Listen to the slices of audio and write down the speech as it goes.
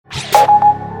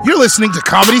listening to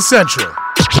Comedy Central.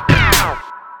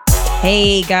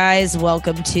 Hey guys,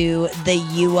 welcome to the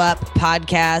U Up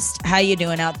podcast. How you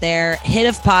doing out there? Hit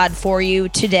of pod for you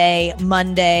today,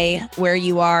 Monday where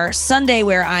you are, Sunday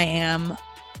where I am.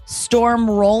 Storm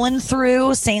rolling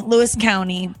through St. Louis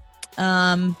County.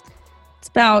 It's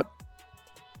about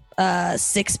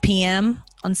 6 p.m.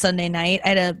 on Sunday night. I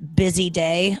had a busy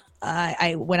day.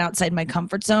 I went outside my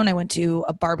comfort zone. I went to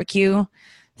a barbecue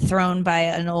thrown by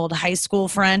an old high school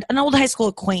friend, an old high school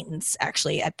acquaintance,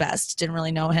 actually, at best. Didn't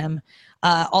really know him.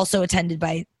 Also attended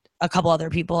by a couple other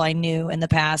people I knew in the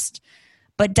past,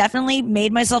 but definitely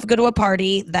made myself go to a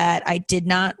party that I did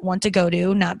not want to go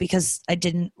to, not because I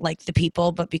didn't like the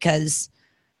people, but because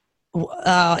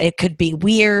it could be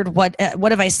weird. What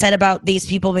have I said about these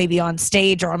people, maybe on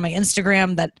stage or on my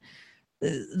Instagram, that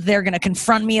they're going to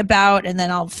confront me about, and then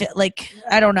I'll feel like,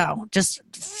 I don't know, just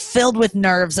filled with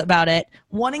nerves about it,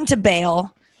 wanting to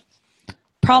bail.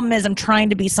 Problem is, I'm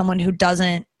trying to be someone who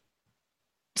doesn't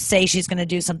say she's going to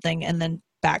do something and then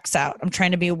backs out. I'm trying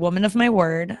to be a woman of my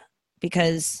word,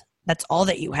 because that's all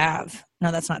that you have.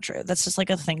 No, that's not true. That's just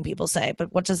like a thing people say,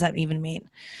 but what does that even mean?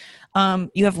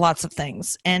 You have lots of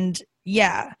things. And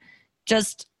yeah,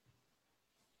 just,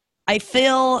 I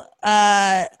felt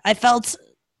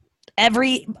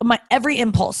every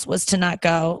impulse was to not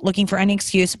go, looking for any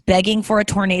excuse, begging for a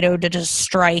tornado to just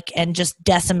strike and just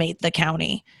decimate the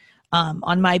county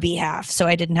on my behalf, so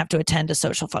I didn't have to attend a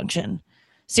social function.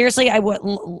 Seriously,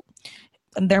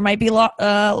 there might be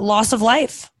loss of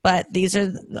life, but these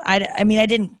are, I mean, I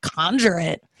didn't conjure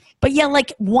it, but yeah,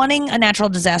 like wanting a natural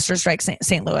disaster strike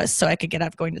St. Louis so I could get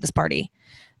up going to this party.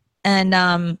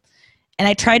 And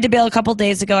I tried to bail a couple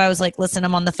days ago. I was like, listen,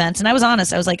 I'm on the fence. And I was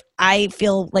honest. I was like, I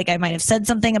feel like I might have said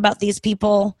something about these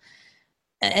people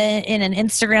in an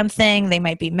Instagram thing. They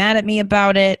might be mad at me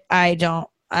about it.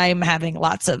 I'm having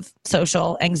lots of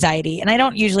social anxiety. And I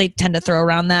don't usually tend to throw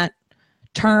around that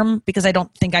term because I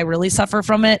don't think I really suffer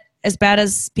from it as bad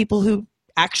as people who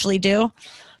actually do.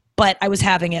 But I was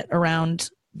having it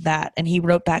around that. And he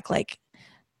wrote back like,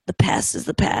 the past is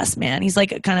the past, man. He's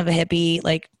like kind of a hippie,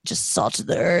 like just salt of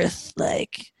the earth,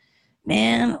 like,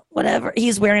 man, whatever.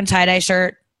 He's wearing a tie-dye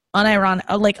shirt,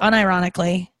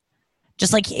 unironically,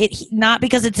 just like it, not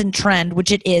because it's in trend,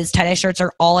 which it is. Tie-dye shirts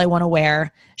are all I want to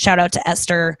wear. Shout out to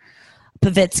Esther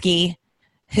Pavitsky,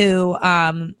 who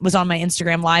was on my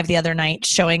Instagram live the other night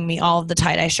showing me all of the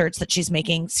tie-dye shirts that she's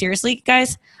making. Seriously,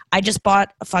 guys, I just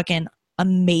bought a fucking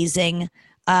amazing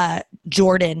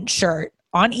Jordan shirt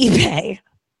on eBay.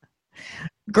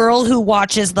 Girl who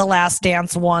watches The Last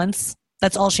Dance once.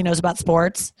 That's all she knows about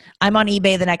sports. I'm on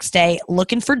eBay the next day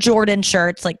looking for Jordan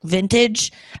shirts, like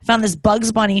vintage. I found this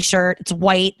Bugs Bunny shirt. It's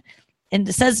white and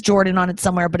it says Jordan on it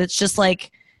somewhere, but it's just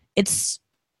like, it's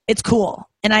cool.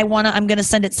 And I'm going to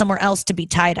send it somewhere else to be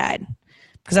tie-dyed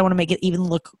because I want to make it even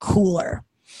look cooler.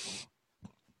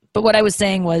 But what I was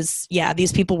saying was, yeah,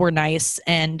 these people were nice,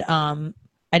 and I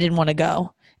didn't want to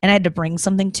go. And I had to bring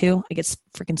something too. I get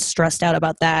freaking stressed out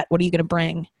about that. What are you going to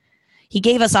bring? He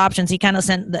gave us options. He kind of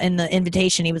sent in the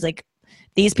invitation. He was like,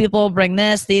 these people bring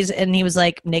this, these. And he was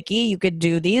like, Nikki, you could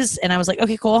do these. And I was like,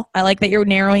 okay, cool. I like that you're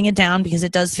narrowing it down because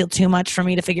it does feel too much for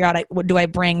me to figure out. What do I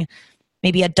bring?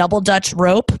 Maybe a double Dutch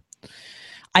rope.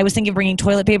 I was thinking of bringing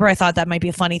toilet paper. I thought that might be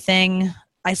a funny thing.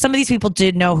 Some of these people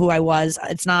did know who I was.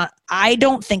 It's not, I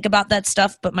don't think about that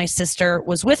stuff, but my sister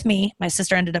was with me. My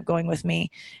sister ended up going with me,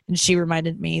 and she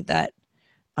reminded me that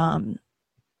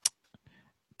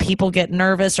people get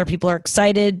nervous or people are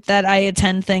excited that I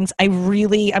attend things.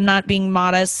 I'm not being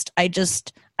modest. I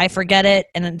forget it,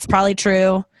 and it's probably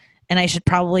true, and I should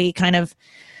probably kind of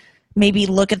maybe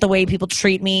look at the way people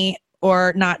treat me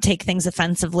or not take things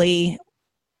offensively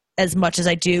as much as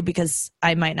I do, because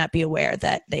I might not be aware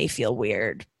that they feel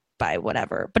weird by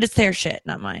whatever, but it's their shit,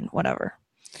 not mine, whatever.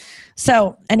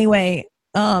 So anyway,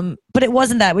 but it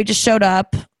wasn't that. We just showed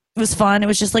up. It was fun. It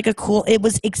was just like it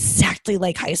was exactly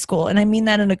like high school. And I mean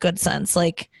that in a good sense.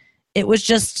 Like, it was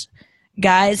just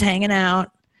guys hanging out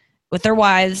with their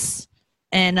wives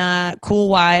and cool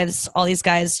wives. All these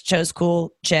guys chose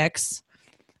cool chicks.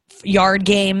 Yard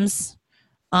games.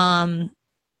 Yeah,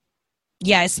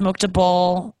 I smoked a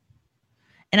bowl.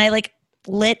 And I like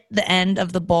lit the end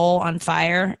of the bowl on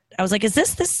fire. I was like,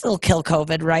 this will kill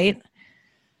COVID, right?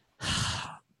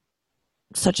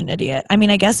 Such an idiot. I mean,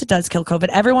 I guess it does kill COVID.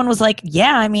 Everyone was like,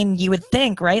 yeah, I mean, you would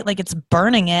think, right? Like, it's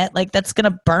burning it. Like, that's going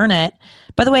to burn it.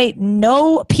 By the way,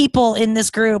 no people in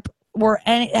this group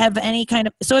have any kind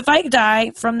of, so if I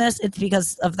die from this, it's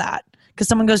because of that. Because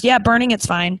someone goes, yeah, burning, it's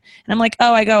fine. And I'm like,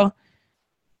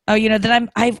 Oh, you know, that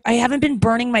I haven't been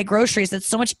burning my groceries. That's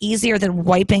so much easier than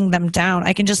wiping them down.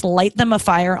 I can just light them a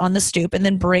fire on the stoop and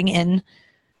then bring in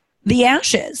the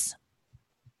ashes.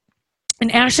 And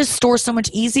ashes store so much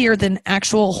easier than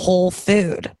actual whole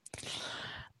food.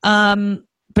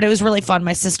 But it was really fun.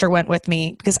 My sister went with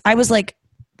me because I was like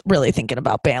really thinking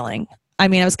about bailing. I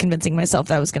mean, I was convincing myself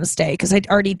that I was going to stay because I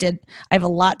have a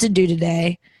lot to do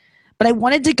today, but I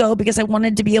wanted to go because I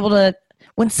wanted to be able to,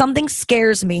 when something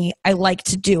scares me, I like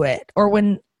to do it.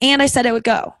 And I said I would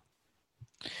go.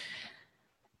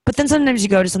 But then sometimes you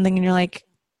go to something and you're like,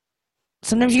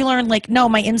 sometimes you learn like, no,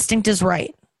 my instinct is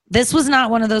right. This was not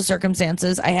one of those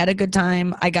circumstances. I had a good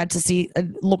time. I got to see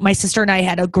my sister and I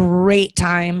had a great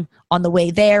time on the way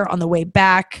there, on the way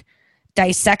back,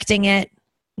 dissecting it.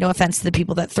 No offense to the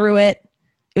people that threw it.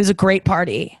 It was a great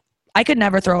party. I could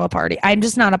never throw a party. I'm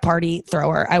just not a party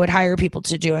thrower. I would hire people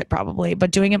to do it probably,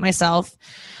 but doing it myself,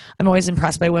 I'm always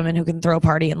impressed by women who can throw a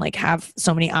party and like have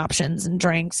so many options and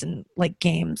drinks and like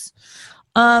games.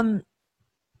 What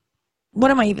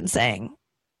am I even saying?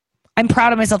 I'm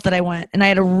proud of myself that I went, and I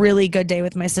had a really good day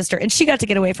with my sister, and she got to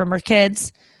get away from her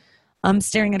kids. I'm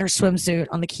staring at her swimsuit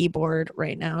on the keyboard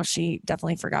right now. She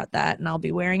definitely forgot that, and I'll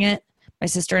be wearing it. My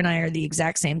sister and I are the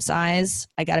exact same size.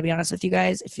 I got to be honest with you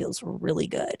guys. It feels really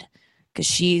good because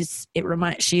she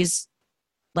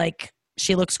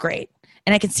looks great,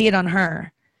 and I can see it on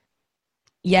her.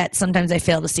 Yet sometimes I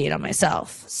fail to see it on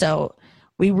myself. So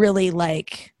we really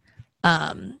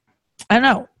I don't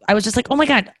know. I was just like, oh my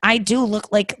God, I do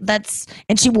look like that's,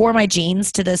 and she wore my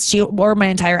jeans to this. She wore my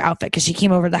entire outfit because she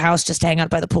came over to the house just to hang out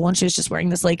by the pool, and she was just wearing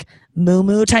this like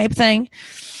moo type thing.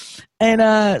 And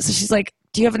so she's like,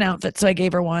 do you have an outfit? So I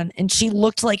gave her one, and she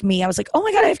looked like me. I was like, oh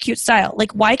my God, I have cute style.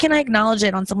 Like, why can I acknowledge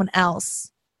it on someone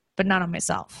else, but not on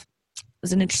myself? It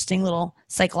was an interesting little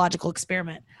psychological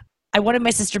experiment. I wanted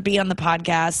my sister to be on the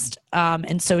podcast,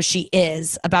 and so she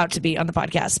is about to be on the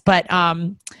podcast. But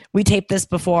we taped this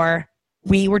before.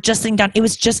 We were just sitting down. It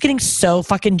was just getting so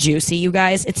fucking juicy, you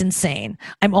guys. It's insane.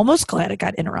 I'm almost glad it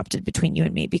got interrupted between you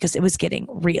and me because it was getting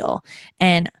real.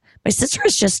 And my sister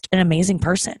is just an amazing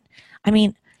person. I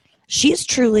mean, she is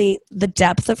truly the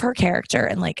depth of her character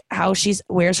and like how she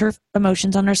wears her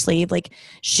emotions on her sleeve. Like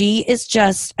she is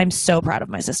just, I'm so proud of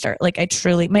my sister. Like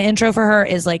my intro for her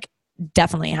is like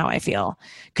definitely how I feel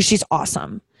because she's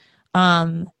awesome.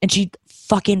 And she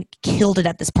fucking killed it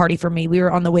at this party for me. We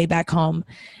were on the way back home,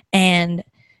 and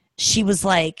she was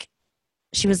like,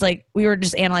 we were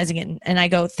just analyzing it, and I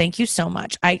go, thank you so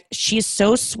much. She is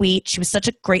so sweet. She was such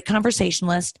a great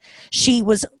conversationalist. She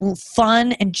was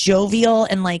fun and jovial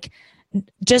and like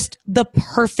just the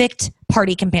perfect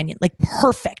party companion, like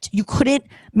perfect. You couldn't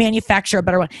manufacture a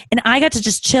better one. And I got to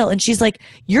just chill. And she's like,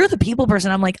 you're the people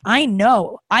person. I'm like, I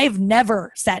know. I've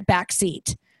never sat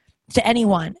backseat to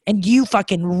anyone, and you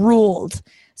fucking ruled.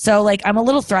 So like, I'm a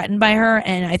little threatened by her,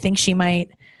 and I think she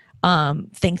might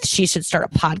think she should start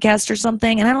a podcast or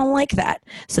something, and I don't like that.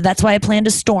 So that's why I plan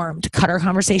to storm to cut our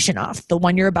conversation off, the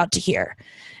one you're about to hear.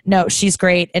 No, she's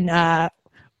great, and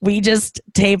we just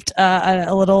taped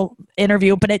a little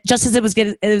interview, but it just as it was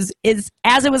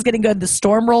getting good, the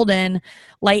storm rolled in,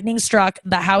 lightning struck,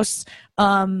 the house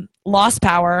lost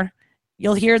power.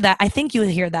 You'll hear that. I think you'll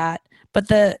hear that. But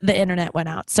the internet went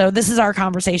out. So this is our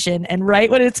conversation. And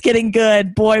right when it's getting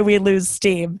good, boy, we lose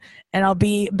steam. And I'll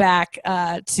be back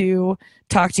to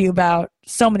talk to you about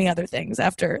so many other things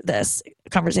after this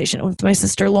conversation with my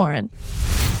sister, Lauren.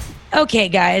 Okay,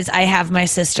 guys, I have my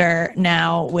sister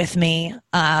now with me.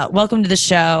 Welcome to the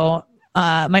show.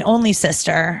 My only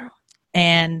sister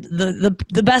and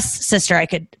the best sister I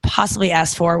could possibly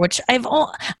ask for, which I've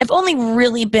only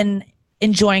really been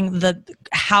enjoying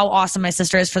how awesome my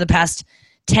sister is for the past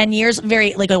 10 years,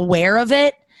 very like aware of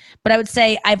it. But I would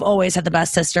say I've always had the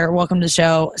best sister. Welcome to the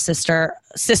show, sister.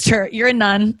 You're a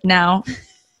nun now,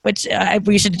 which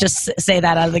we should just say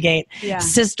that out of the gate. Yeah.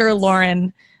 Sister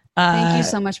Lauren. Thank you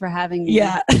so much for having me.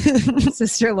 Yeah.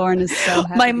 Sister Lauren is so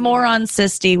happy. My moron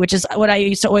sisty, which is what I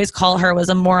used to always call her, was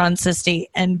a moron sisty.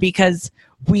 And because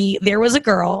there was a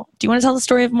girl. Do you want to tell the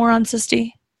story of moron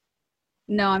sisty?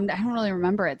 No, I don't really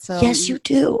remember it. So yes, you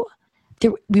do.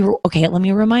 We were okay. Let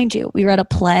me remind you. We were at a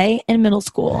play in middle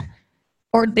school,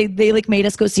 or they like made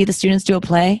us go see the students do a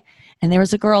play, and there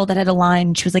was a girl that had a line.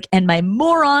 And she was like, "And my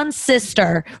moron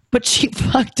sister," but she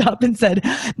fucked up and said,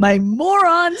 "My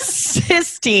moron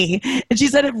sisty," and she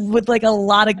said it with like a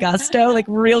lot of gusto, like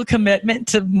real commitment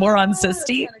to moron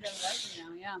sisty.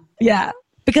 Yeah,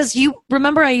 because you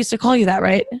remember I used to call you that,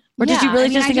 right? Or did you really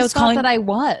just think I was calling that I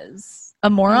was? A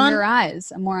moron? In your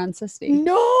eyes, a moron sisty.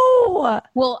 No.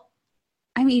 Well,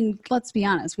 I mean, let's be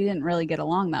honest. We didn't really get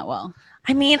along that well.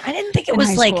 I mean, I didn't think it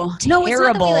was like terrible. No, it's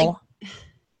not that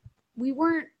we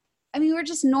weren't. I mean, we were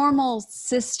just normal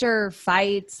sister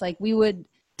fights. Like we would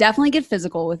definitely get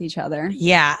physical with each other.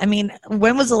 Yeah. I mean,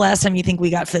 when was the last time you think we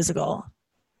got physical?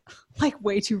 Like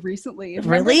way too recently.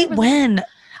 Really? When?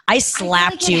 I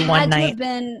slapped you one night. It had to have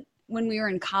been when we were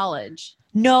in college.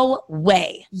 No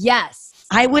way. Yes.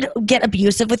 I would get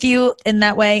abusive with you in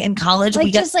that way in college.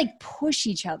 Like like push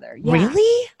each other. Yeah.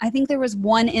 Really? I think there was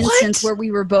one instance where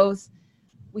we were both,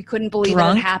 we couldn't believe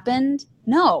that it happened.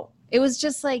 No, it was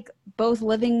just like both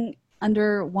living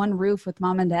under one roof with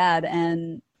mom and dad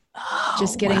and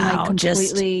just getting like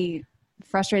completely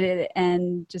frustrated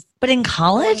and just. But in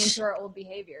college? Into our old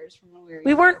behaviors from when we were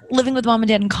We weren't living with mom and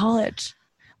dad in college.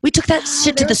 We took that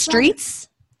shit to the streets.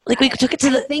 Like we took it to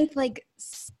I think like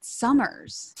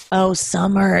summers. Oh,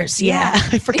 summers. Yeah.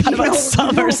 I forgot about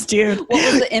summers, dude. What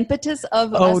was the impetus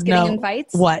of us getting in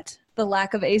fights? What? The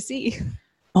lack of AC.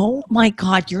 Oh my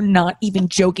God, you're not even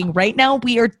joking. Right now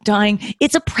we are dying.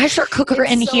 It's a pressure cooker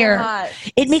in here. Hot.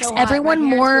 It makes everyone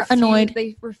more annoyed.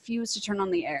 They refuse to turn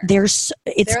on the air. It's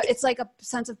like a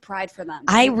sense of pride for them.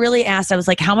 I really asked, I was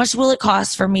like, how much will it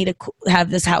cost for me to have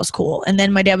this house cool? And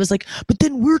then my dad was like, but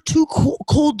then we're too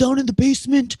cold down in the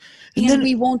basement. And then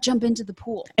we won't jump into the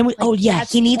pool. And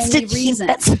he needs to.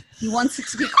 He wants it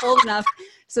to be cold enough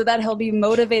so that he'll be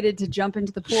motivated to jump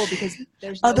into the pool because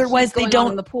there's no otherwise they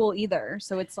don't in the pool either.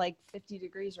 So it's like 50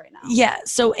 degrees right now. Yeah.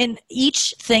 So in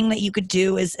each thing that you could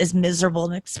do is as miserable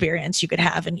an experience you could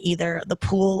have in either the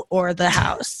pool or the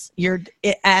house. You're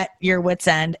at your wit's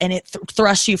end and it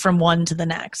thrusts you from one to the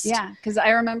next. Yeah. Because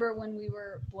I remember when we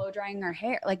were blow drying our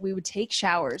hair, like we would take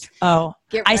showers. Oh,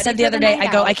 I said the other day,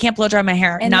 I can't blow dry my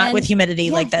hair, not with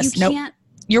humidity like this. Nope.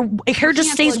 Your hair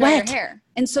just stays wet.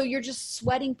 And so you're just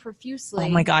sweating profusely. Oh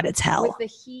my God, it's hell. With the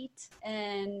heat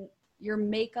and your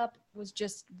makeup was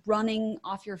just running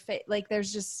off your face. Like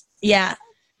there's just. Yeah.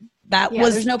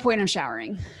 There's no point in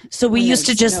showering. So we used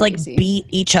to just beat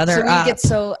each other up.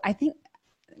 I think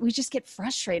we just get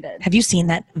frustrated. Have you seen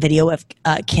that video of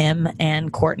Kim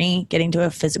and Courtney getting to a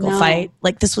physical fight?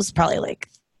 Like this was probably like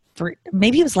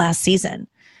maybe it was last season.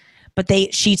 But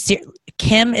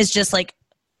Kim is just like,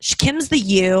 Kim's the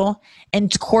you,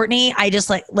 and Courtney, I'm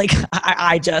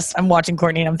watching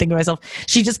Courtney and I'm thinking to myself,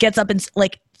 she just gets up and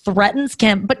like threatens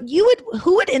Kim. But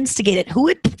who would instigate it? Who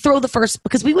would throw the first?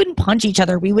 Because we wouldn't punch each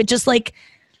other. We would just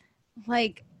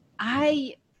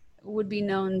I would be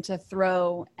known to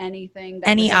throw anything.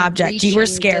 Any object. You were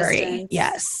scary. Distance.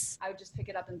 Yes. I would just pick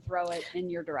it up and throw it in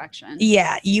your direction.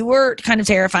 Yeah. You were kind of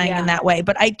terrifying in that way.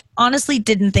 But I honestly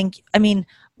didn't think,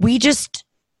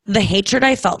 the hatred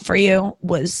I felt for you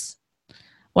was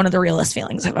one of the realest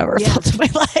feelings I've ever felt in my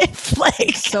life.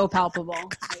 Like so palpable.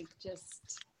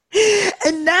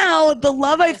 And now the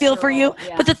love I feel for you.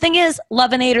 Yeah. But the thing is,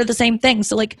 love and hate are the same thing.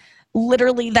 So like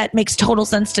literally that makes total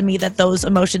sense to me that those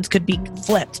emotions could be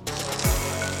flipped.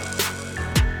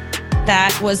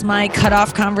 That was my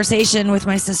cutoff conversation with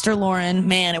my sister Lauren.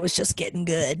 Man, it was just getting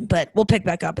good. But we'll pick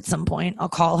back up at some point. I'll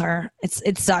call her.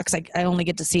 It sucks. I only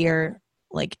get to see her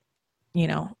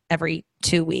every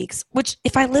 2 weeks, which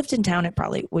if I lived in town, it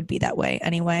probably would be that way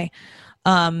anyway.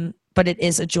 But it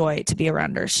is a joy to be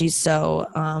around her. She's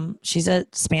she's a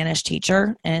Spanish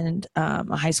teacher and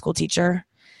a high school teacher.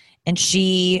 And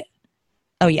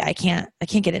I can't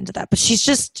get into that, but she's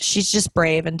just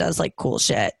brave and does like cool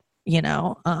shit,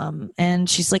 and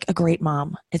she's like a great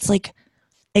mom. It's like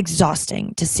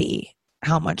exhausting to see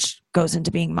how much goes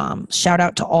into being mom. Shout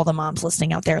out to all the moms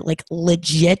listening out there, like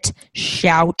legit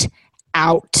shout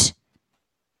out.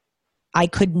 I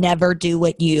could never do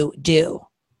what you do.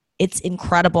 It's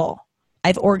incredible.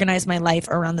 I've organized my life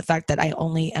around the fact that I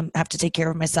only have to take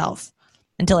care of myself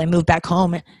until I move back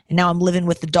home. And now I'm living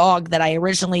with the dog that I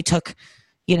originally took,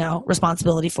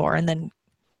 responsibility for and then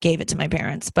gave it to my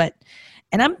parents.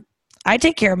 I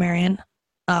take care of Marion.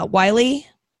 Wiley,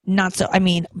 not so.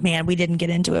 Man, we didn't get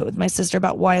into it with my sister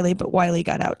about Wiley, but Wiley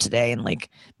got out today and like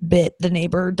bit the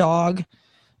neighbor dog.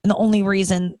 And the only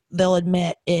reason they'll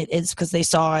admit it is because they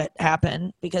saw it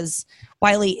happen, because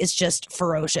Wiley is just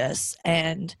ferocious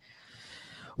and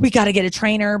we got to get a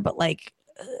trainer, but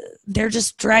they're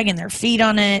just dragging their feet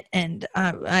on it. And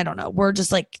I don't know. We're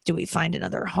just like, do we find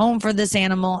another home for this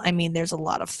animal? There's a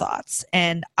lot of thoughts,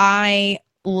 and I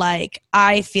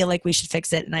feel like we should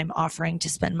fix it. And I'm offering to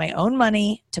spend my own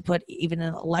money to put even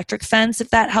an electric fence,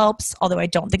 if that helps. Although I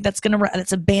don't think that's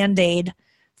that's a Band-Aid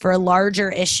for a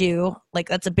larger issue. Like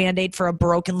that's a Band-Aid for a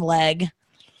broken leg.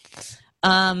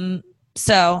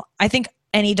 So I think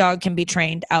any dog can be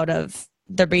trained out of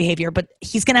their behavior, but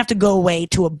he's going to have to go away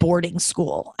to a boarding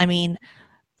school.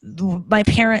 my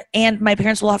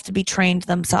parents will have to be trained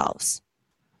themselves.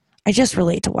 I just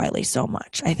relate to Wiley so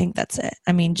much. I think that's it.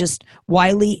 I mean, just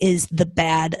Wiley is the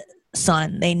bad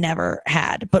son they never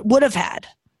had, but would have had,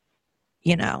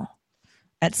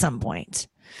 at some point.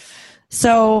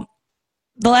 So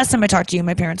the last time I talked to you,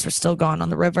 my parents were still gone on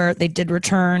the river. They did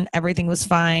return. Everything was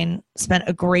fine. Spent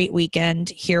a great weekend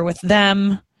here with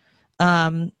them.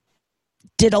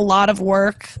 Did a lot of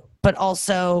work, but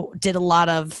also did a lot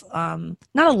of, not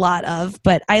a lot of,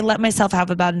 but I let myself have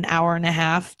about an hour and a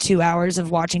half, 2 hours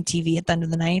of watching TV at the end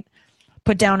of the night.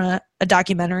 Put down a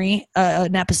documentary,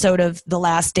 an episode of The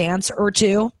Last Dance or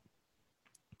two.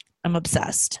 I'm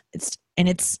obsessed. It's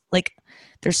like,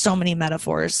 there's so many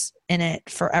metaphors in it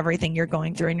for everything you're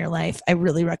going through in your life. I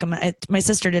really recommend it. My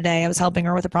sister today, I was helping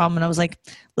her with a problem and I was like,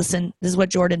 listen, this is what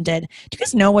Jordan did. Do you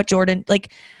guys know what Jordan,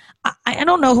 like, I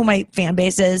don't know who my fan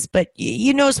base is, but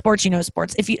you know sports.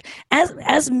 If you,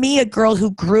 as me, a girl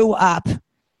who grew up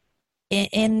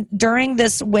in during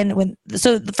this,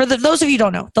 so for those of you who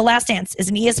don't know, The Last Dance is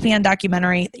an ESPN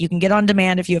documentary that you can get on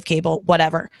demand if you have cable,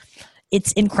 whatever.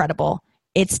 It's incredible.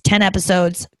 It's 10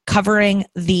 episodes covering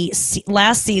the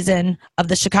last season of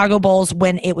the Chicago Bulls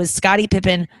when it was Scottie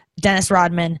Pippen, Dennis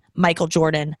Rodman, Michael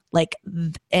Jordan,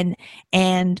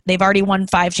 and they've already won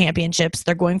 5 championships.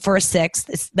 They're going for a 6th.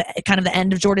 It's kind of the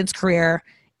end of Jordan's career.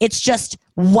 It's just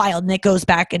wild. And it goes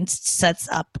back and sets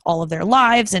up all of their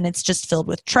lives. And it's just filled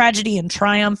with tragedy and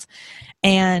triumph.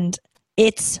 And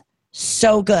it's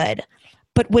so good.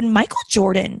 But when Michael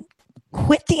Jordan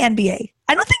quit the NBA,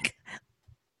 I don't think,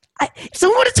 if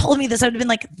someone would have told me this, I would have been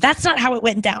like, that's not how it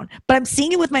went down. But I'm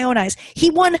seeing it with my own eyes. He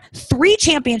won 3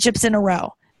 championships in a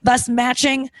row, thus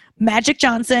matching Magic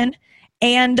Johnson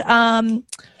and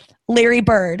Larry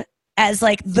Bird as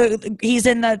he's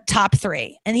in the top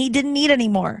 3. And he didn't need any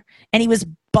more. And he was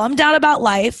bummed out about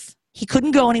life. He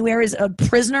couldn't go anywhere. He's a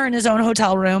prisoner in his own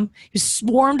hotel room. He was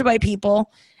swarmed by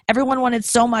people. Everyone wanted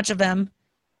so much of him.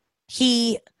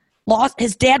 His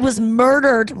dad was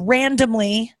murdered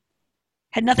randomly.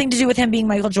 Had nothing to do with him being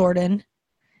Michael Jordan.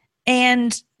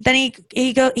 And then he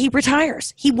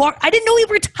retires. I didn't know he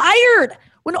retired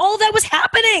when all that was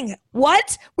happening.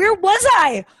 What? Where was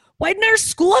I? Why didn't our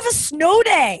school have a snow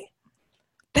day?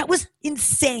 That was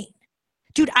insane.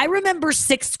 Dude, I remember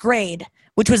 6th grade,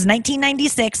 which was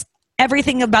 1996,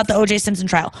 everything about the O.J. Simpson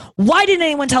trial. Why didn't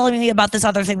anyone tell me about this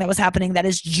other thing that was happening that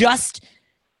is just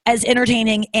as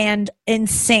entertaining and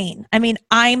insane? I mean,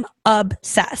 I'm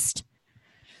obsessed.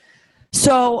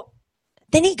 So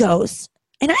then he goes,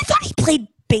 and I thought he played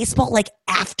baseball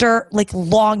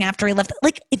long after he left.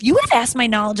 If you would have asked my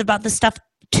knowledge about this stuff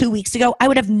 2 weeks ago, I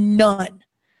would have none.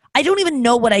 I don't even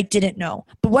know what I didn't know.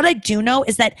 But what I do know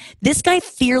is that this guy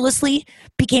fearlessly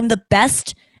became the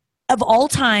best of all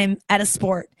time at a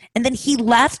sport. And then he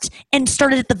left and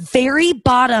started at the very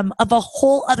bottom of a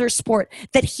whole other sport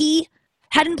that he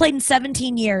hadn't played in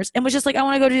 17 years and was just like, I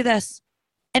want to go do this.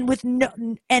 And with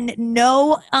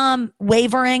no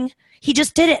wavering, he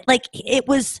just did it.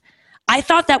 I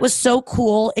thought that was so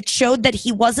cool. It showed that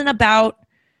he wasn't about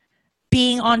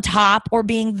being on top or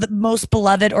being the most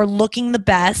beloved or looking the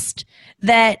best,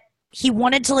 that he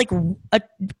wanted to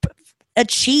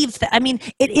achieve that. I mean,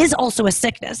 it is also a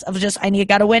sickness of just, I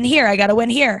got to win here. I got to win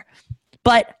here.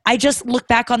 But I just look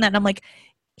back on that and I'm like,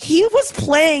 he was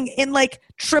playing in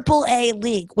AAA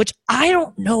league, which I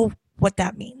don't know what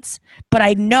that means. But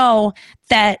I know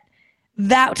that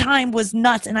time was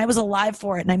nuts and I was alive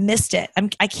for it and I missed it.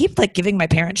 I keep giving my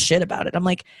parents shit about it. I'm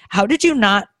like, how did you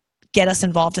not get us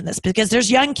involved in this? Because there's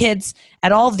young kids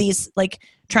at all of these,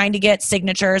 trying to get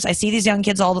signatures. I see these young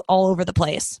kids all over the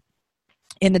place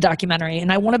in the documentary.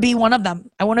 And I want to be one of them.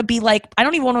 I want to be I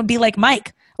don't even want to be like Mike.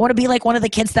 I want to be one of the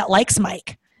kids that likes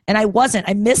Mike. And I wasn't.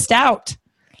 I missed out.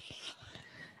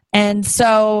 And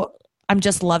so I'm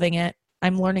just loving it.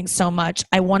 I'm learning so much.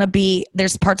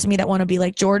 There's parts of me that want to be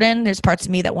like Jordan. There's parts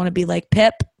of me that want to be like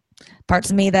Pip. Parts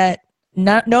of me that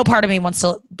no part of me wants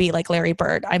to be like Larry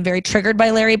Bird. I'm very triggered by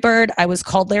Larry Bird. I was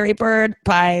called Larry Bird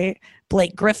by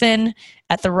Blake Griffin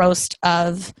at the roast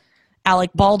of Alec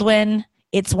Baldwin.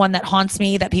 It's one that haunts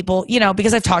me, that people,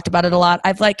 because I've talked about it a lot.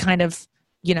 I've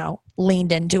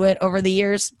leaned into it over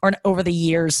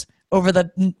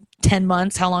the 10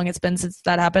 months, how long it's been since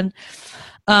that happened.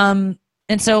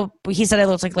 And so he said I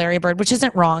looked like Larry Bird, which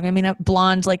isn't wrong. I mean, a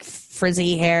blonde,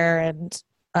 frizzy hair and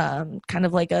kind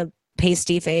of a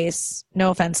pasty face.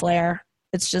 No offense, Lair.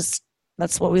 It's just,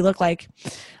 that's what we look like.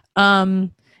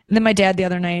 And then my dad the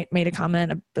other night made a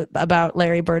comment about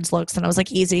Larry Bird's looks, and I was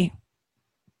like, easy.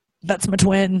 That's my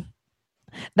twin.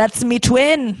 That's me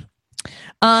twin.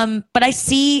 But I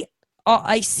see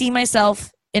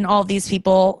myself in all these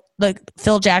people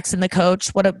Phil Jackson, the coach.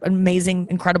 What an amazing,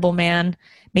 incredible man.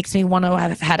 Makes me want to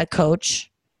have had a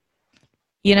coach.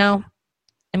 You know,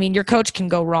 I mean, your coach can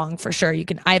go wrong for sure.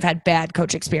 I've had bad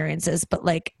coach experiences, but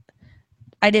like,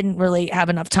 I didn't really have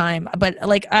enough time. But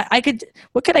like,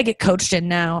 what could I get coached in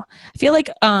now? I feel like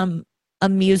a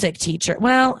music teacher.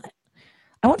 Well,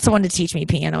 I want someone to teach me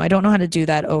piano. I don't know how to do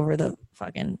that over the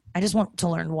fucking. I just want to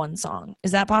learn one song.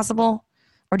 Is that possible?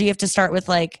 Or do you have to start with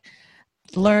like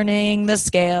learning the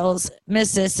scales,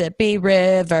 Mississippi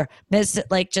River,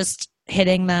 just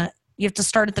hitting that? You have to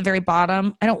start at the very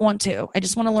bottom. I don't want to. I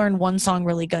just want to learn one song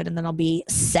really good, and then I'll be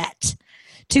set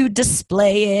to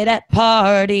display it at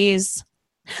parties.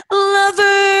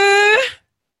 Lover,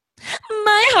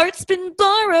 my heart's been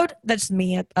borrowed. That's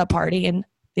me at a party in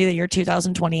the year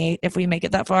 2028, if we make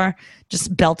it that far,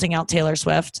 just belting out Taylor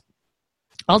Swift.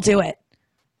 I'll do it.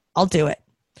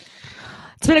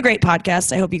 It's been a great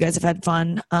podcast. I hope you guys have had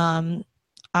fun.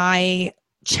 I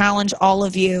challenge all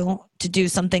of you to do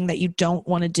something that you don't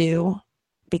want to do,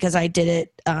 because I did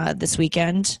it this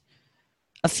weekend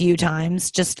a few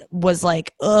times. Just was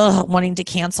like, wanting to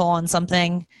cancel on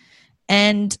something.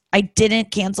 And I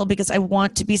didn't cancel because I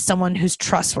want to be someone who's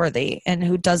trustworthy and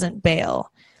who doesn't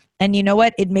bail. And you know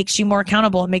what? It makes you more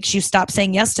accountable. It makes you stop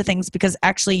saying yes to things, because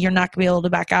actually you're not going to be able to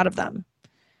back out of them.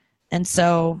 And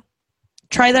so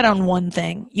try that on one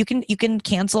thing. You can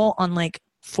cancel on like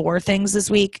 4 things this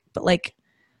week, but like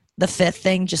the 5th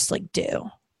thing, just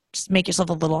make yourself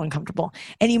a little uncomfortable.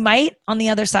 And you might on the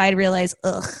other side realize,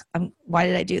 why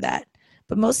did I do that?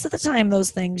 But most of the time,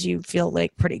 those things you feel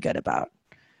like pretty good about.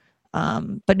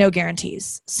 But no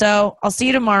guarantees. So I'll see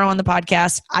you tomorrow on the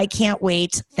podcast. I can't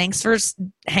wait. Thanks for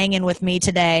hanging with me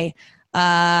today.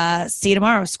 See you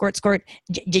tomorrow. Squirt, squirt,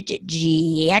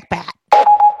 jackpot.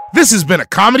 This has been a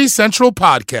Comedy Central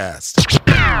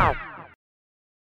podcast.